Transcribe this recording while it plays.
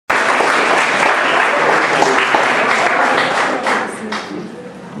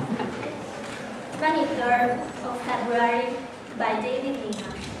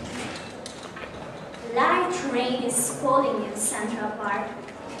falling in Central Park,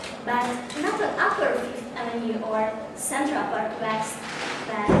 but not on Upper Fifth Avenue or Central Park West,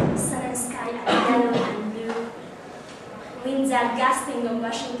 where sun and sky are yellow and blue. Winds are gusting on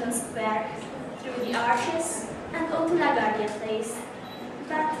Washington Square, through the arches and onto LaGuardia Place,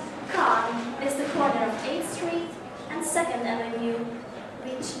 but calm is the corner of 8th Street and 2nd Avenue,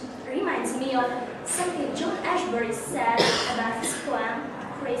 which reminds me of something John Ashbery said about his poem,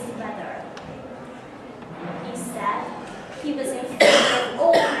 Crazy Weather. He said he was in favor of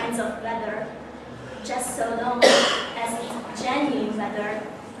all kinds of weather, just so long as it's genuine weather,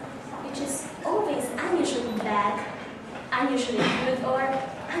 which is always unusually bad, unusually good, or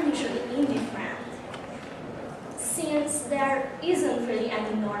unusually indifferent. Since there isn't really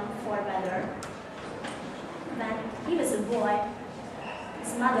any norm for weather. When he was a boy,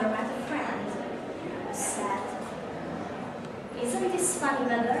 his mother met a friend who said, "Isn't this funny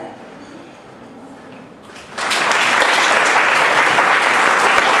weather?